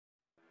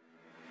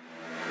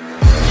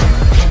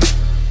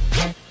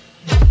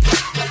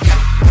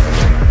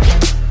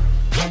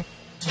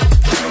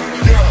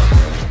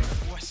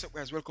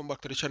Guys, welcome back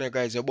to the channel,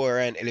 guys. Your boy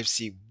Ryan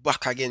LFC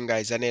back again,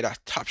 guys. Another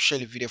top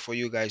shelf video for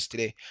you guys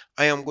today.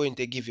 I am going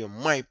to give you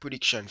my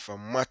prediction for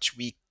match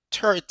week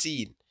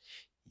 13.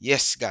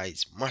 Yes,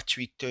 guys, match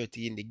week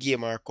 13. The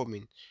game are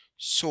coming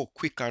so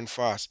quick and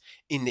fast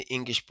in the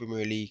English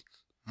Premier League.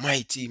 My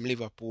team,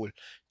 Liverpool,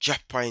 drop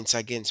points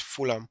against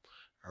Fulham.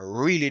 A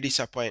really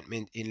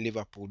disappointment in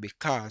Liverpool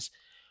because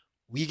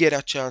we get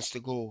a chance to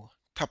go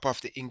top of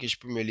the English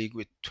Premier League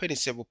with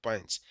 27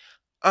 points,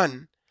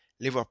 and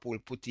Liverpool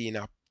put in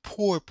a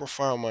poor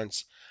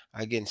performance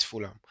against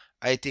Fulham.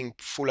 I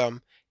think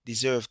Fulham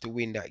deserved to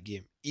win that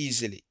game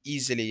easily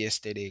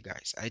yesterday,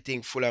 guys. I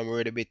think Fulham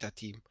were the better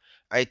team.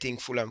 I think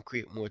Fulham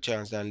create more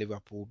chance than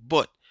Liverpool.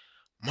 But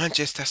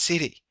Manchester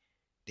City,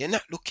 they're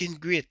not looking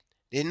great.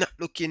 They're not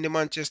looking the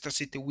Manchester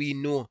City we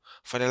know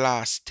for the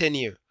last 10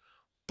 years.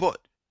 But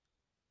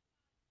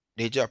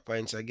they drop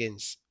points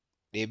against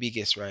their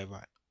biggest rival,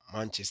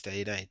 Manchester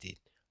United.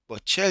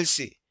 But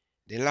Chelsea,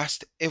 they lost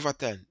to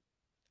Everton.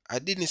 I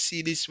didn't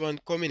see this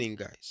one coming in,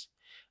 guys.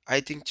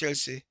 I think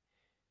Chelsea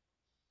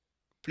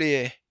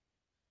play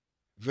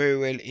very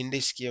well in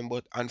this game,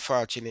 but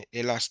unfortunately,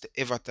 they lost to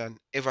Everton.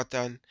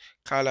 Everton,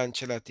 Carlo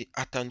Ancelotti,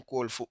 hot and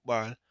cold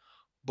football,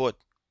 but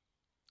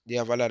they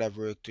have a lot of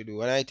work to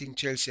do. And I think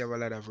Chelsea have a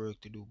lot of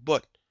work to do.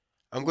 But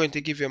I'm going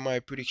to give you my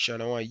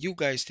prediction. I want you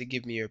guys to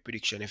give me your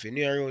prediction. If you're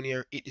new around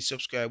here, hit the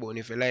subscribe button.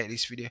 If you like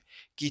this video,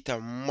 give it a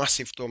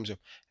massive thumbs up.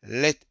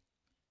 Let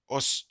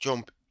us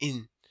jump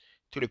in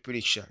to the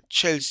prediction.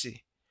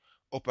 Chelsea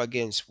up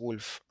against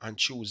Wolf on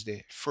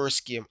Tuesday.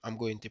 First game I'm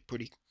going to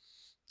predict.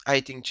 I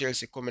think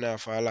Chelsea coming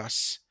off a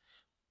loss.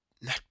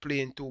 Not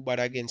playing too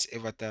bad against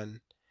Everton.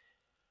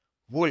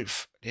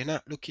 Wolf, they're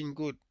not looking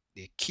good.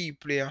 The key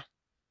player,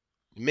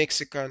 the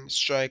Mexican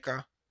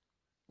striker,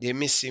 they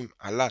miss him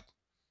a lot.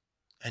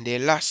 And they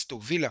lost to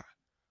Villa.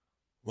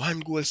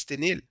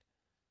 1-0.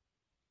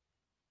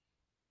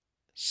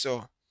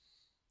 So,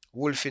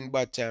 Wolf in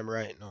bad time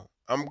right now.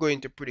 I'm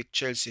going to predict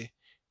Chelsea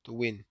to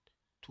win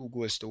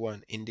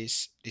 2-1 in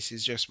this. This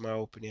is just my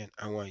opinion.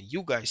 I want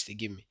you guys to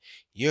give me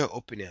your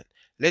opinion.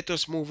 Let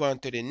us move on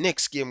to the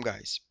next game,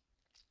 guys.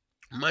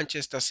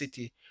 Manchester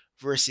City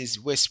versus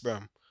West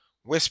Brom.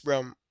 West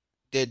Brom,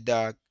 dead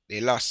dog.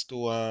 They lost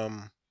to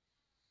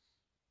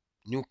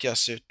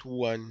Newcastle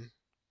 2-1.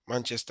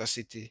 Manchester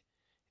City,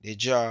 they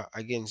draw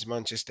against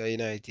Manchester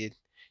United.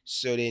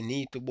 So they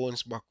need to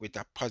bounce back with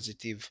a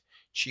positive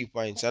 3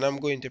 points. And I'm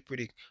going to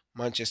predict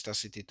Manchester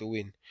City to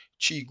win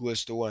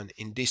 3-1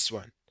 in this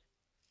one.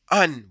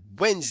 On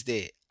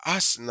Wednesday,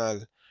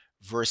 Arsenal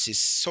versus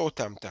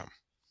Southampton.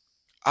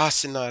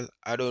 Arsenal,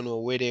 I don't know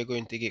where they're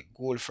going to get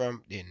goal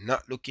from. They're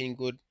not looking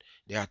good.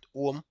 They're at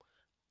home.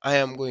 I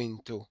am going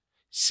to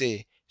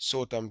say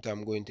Southampton,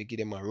 I'm going to give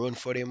them a run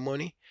for their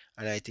money.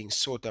 And I think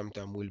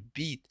Southampton will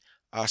beat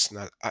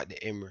Arsenal at the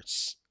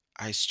Emirates.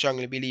 I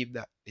strongly believe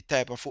that the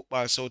type of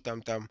football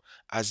Southampton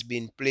has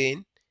been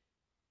playing,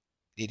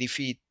 they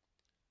defeat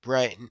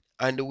Brighton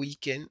on the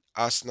weekend.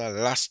 Arsenal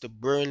lost to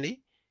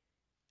Burnley.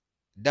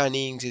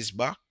 Danny Ings is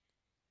back.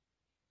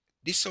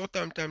 This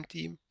Southampton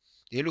team,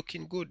 they're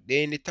looking good.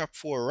 They're in the top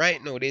 4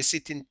 right now. They're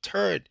sitting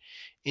third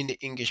in the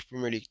English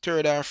Premier League.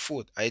 Third or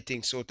fourth, I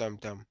think,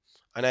 Southampton.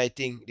 And I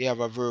think they have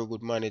a very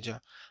good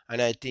manager.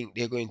 And I think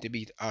they're going to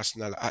beat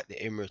Arsenal at the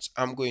Emirates.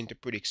 I'm going to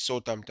predict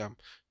Southampton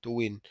to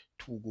win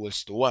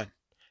 2-1.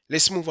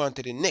 Let's move on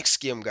to the next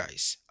game,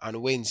 guys. On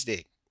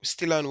Wednesday. We're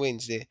still on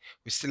Wednesday.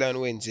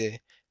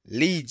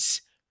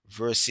 Leeds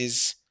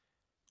versus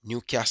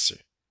Newcastle.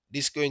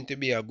 This is going to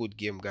be a good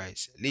game,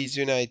 guys. Leeds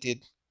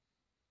United,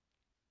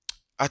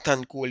 hot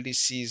and cold this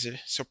season.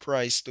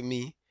 Surprise to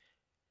me.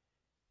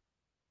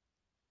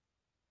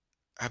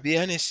 I'll be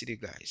honest with you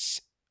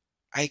guys.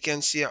 I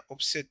can see an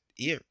upset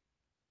here.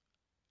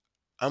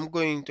 I'm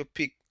going to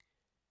pick.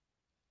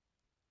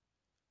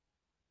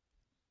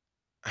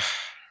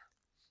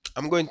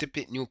 I'm going to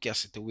pick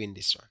Newcastle to win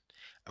this one.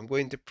 I'm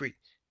going to pick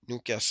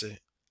Newcastle.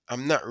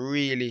 I'm not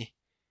really.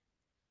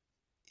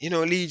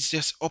 Leeds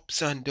just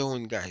ups and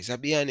down, guys. I'll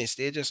be honest.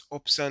 They're just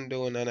ups and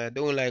down, and I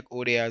don't like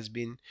how they has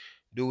been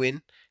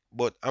doing.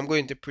 But I'm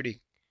going to predict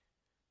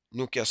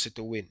Newcastle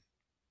to win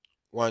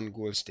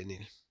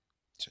 1-0.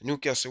 So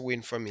Newcastle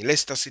win for me.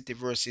 Leicester City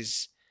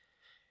versus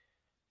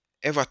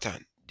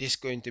Everton. This is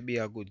going to be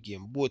a good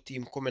game. Both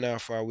teams coming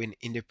off a win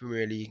in the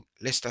Premier League.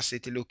 Leicester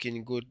City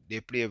looking good. They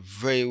play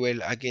very well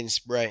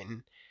against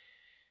Brighton.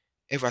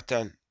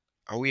 Everton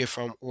away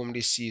from home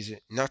this season.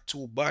 Not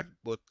too bad,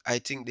 but I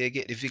think they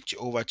get the victory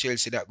over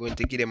Chelsea. That's going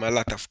to give them a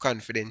lot of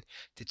confidence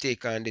to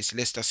take on this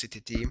Leicester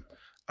City team.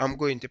 I'm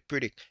going to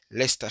predict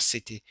Leicester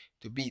City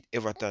to beat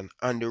Everton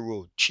on the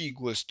road.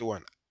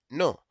 3-1.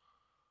 No.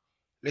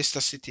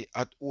 Leicester City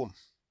at home.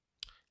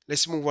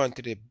 Let's move on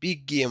to the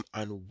big game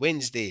on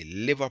Wednesday.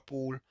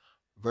 Liverpool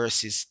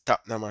versus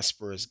Tottenham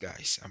Spurs,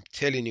 guys. I'm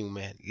telling you,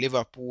 man.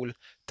 Liverpool,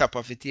 top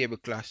of the table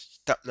class.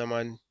 Tottenham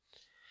on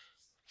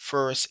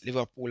first.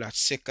 Liverpool at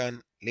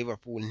second.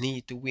 Liverpool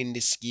need to win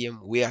this game.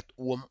 We're at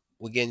home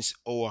against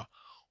our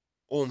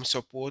home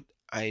support.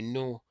 I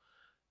know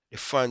the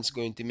fans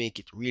going to make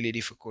it really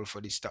difficult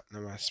for this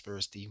Tottenham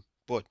Spurs team.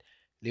 But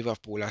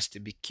Liverpool has to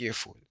be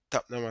careful.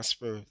 Tottenham and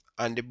Spurs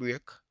on the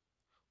break.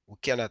 We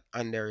cannot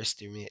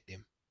underestimate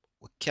them.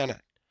 We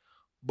cannot.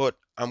 But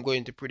I'm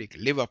going to predict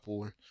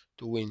Liverpool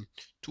to win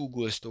 2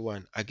 goals to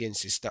 1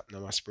 against this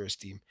Tottenham Spurs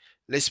team.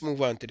 Let's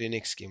move on to the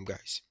next game,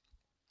 guys.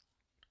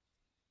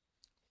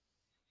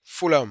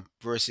 Fulham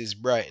versus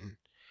Brighton.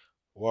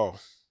 Wow,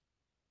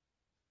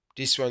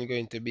 this one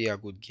going to be a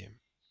good game.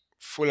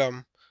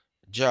 Fulham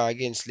draw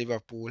against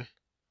Liverpool,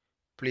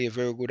 play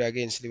very good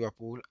against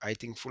Liverpool. I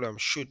think Fulham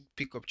should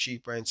pick up 3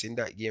 points in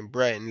that game.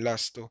 Brighton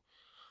lost to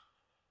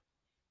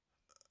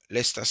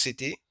Leicester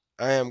City.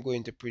 I am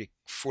going to predict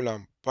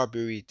Fulham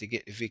probably to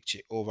get the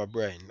victory over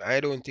Brighton. I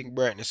don't think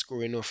Brighton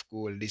score enough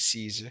goal this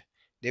season.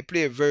 They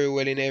play very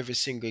well in every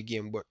single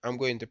game, but I'm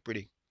going to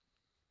predict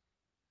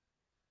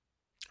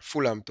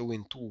Fulham to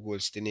win 2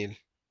 goals to 0.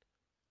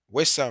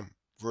 West Ham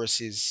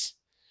versus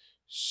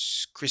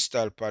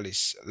Crystal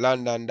Palace,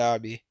 London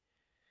Derby.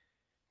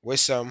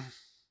 West Ham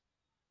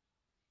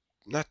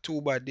not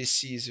too bad this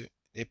season.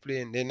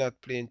 They're not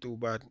playing too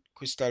bad.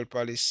 Crystal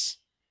Palace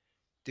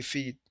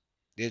defeat.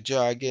 They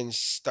draw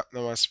against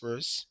Tottenham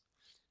Spurs.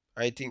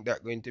 I think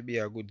that's going to be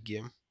a good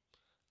game.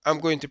 I'm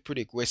going to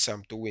predict West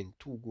Ham to win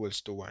 2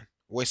 goals to 1.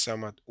 West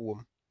Ham at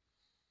home.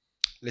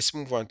 Let's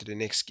move on to the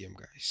next game,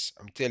 guys.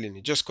 I'm telling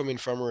you, just coming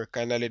from work,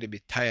 kind of a little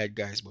bit tired,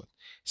 guys, but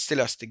still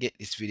has to get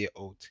this video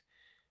out.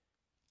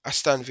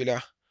 Aston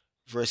Villa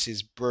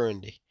versus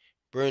Burnley.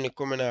 Burnley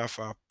coming off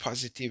a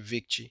positive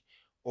victory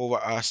over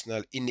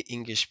Arsenal in the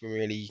English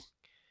Premier League.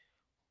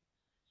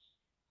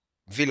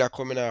 Villa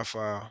coming off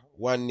a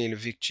 1-0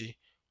 victory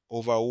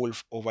over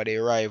Wolf over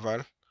their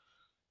rival.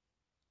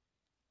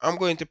 I'm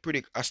going to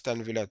predict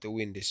Aston Villa to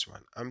win this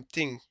one. I'm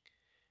think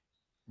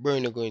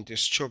Burnley going to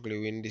struggle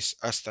win this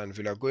Aston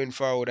Villa. Going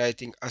forward, I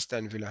think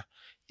Aston Villa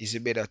is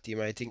a better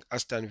team. I think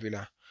Aston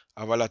Villa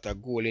have a lot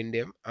of goal in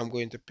them. I'm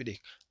going to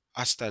predict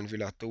Aston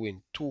Villa to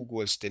win 2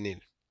 goals to 0.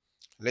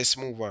 Let's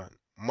move on.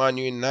 Man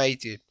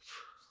United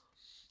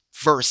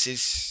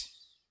versus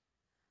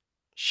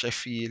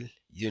Sheffield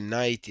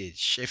United.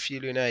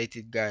 Sheffield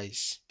United,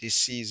 guys, this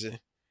season,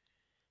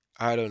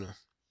 I don't know.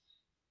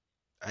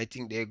 I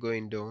think they're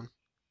going down.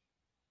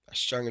 I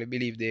strongly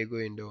believe they're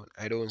going down.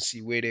 I don't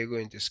see where they're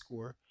going to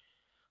score.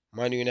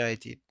 Man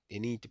United, they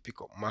need to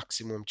pick up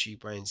maximum 3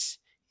 points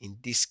in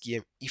this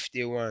game if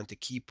they want to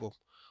keep up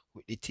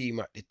with the team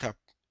at the top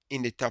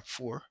in the top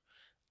four.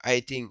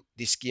 I think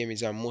this game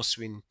is a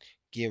must-win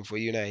game for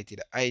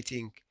United. I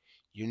think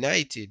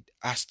United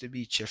has to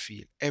beat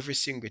Sheffield. Every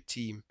single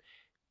team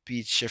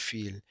beats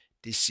Sheffield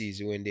this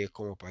season when they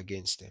come up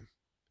against them.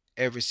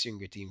 Every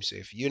single team. So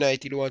if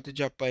United want to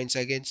drop points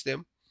against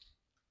them,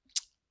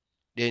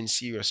 they're in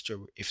serious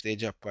trouble if they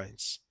drop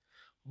points.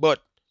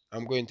 But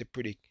I'm going to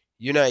predict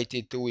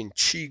United to win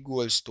 3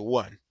 goals to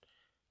 1.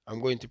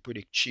 I'm going to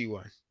predict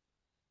 3-1.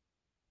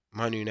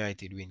 Man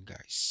United win,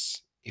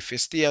 guys. If you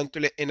stay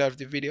until the end of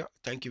the video,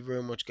 thank you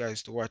very much,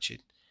 guys, to watch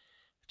it.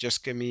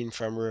 Just came in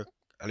from work,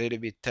 a little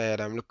bit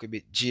tired. I'm looking a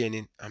bit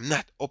draining. I'm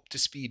not up to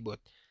speed, but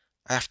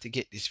I have to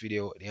get this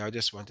video out there. I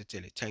just want to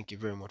tell you, thank you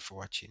very much for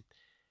watching.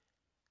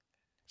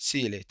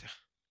 See you later.